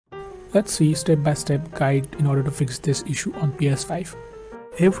Let's see step-by-step guide in order to fix this issue on PS5.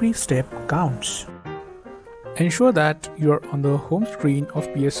 Every step counts. Ensure that you're on the home screen of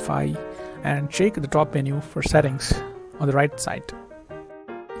PS5 and check the top menu for settings on the right side.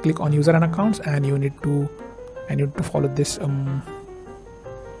 Click on user and accounts and you need to follow this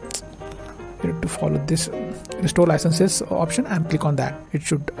restore licenses option and click on that. It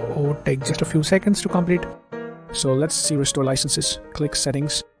should take just a few seconds to complete. So let's see restore licenses. Click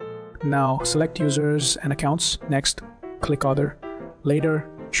settings. Now select users and accounts. Next, click other. Later,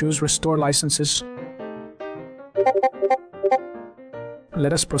 choose restore licenses.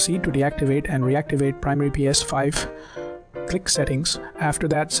 Let us proceed to deactivate and reactivate primary PS5. Click settings. After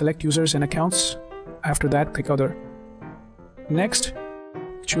that, select users and accounts. After that, click other. Next,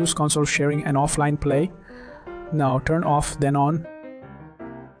 choose console sharing and offline play. Now turn off, then on.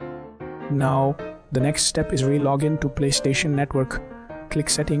 Now the next step is re-login to PlayStation Network. Click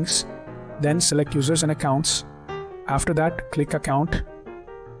settings, then select users and accounts. After that, click account.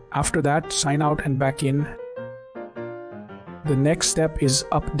 After that, sign out and back in. The next step is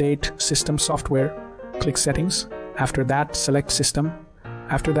update system software. Click settings. After that, select system.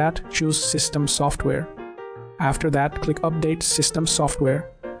 After that, choose system software. After that, click update system software.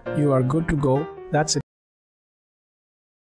 You are good to go. That's it.